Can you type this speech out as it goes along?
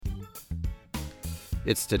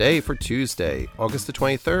It's today for Tuesday, August the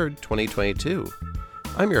 23rd, 2022.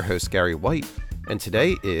 I'm your host, Gary White, and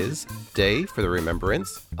today is Day for the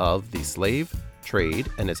Remembrance of the Slave Trade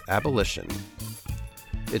and its Abolition.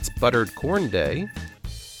 It's Buttered Corn Day,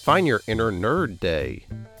 Find Your Inner Nerd Day,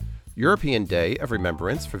 European Day of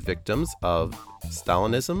Remembrance for Victims of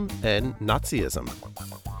Stalinism and Nazism,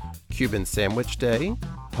 Cuban Sandwich Day,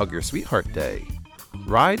 Hug Your Sweetheart Day,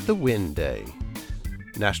 Ride the Wind Day,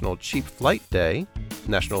 National Cheap Flight Day,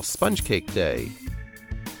 National Sponge Cake Day,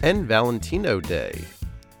 and Valentino Day.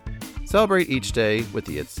 Celebrate each day with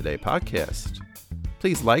the It's Today podcast.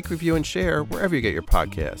 Please like, review, and share wherever you get your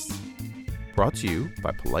podcasts. Brought to you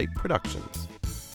by Polite Productions.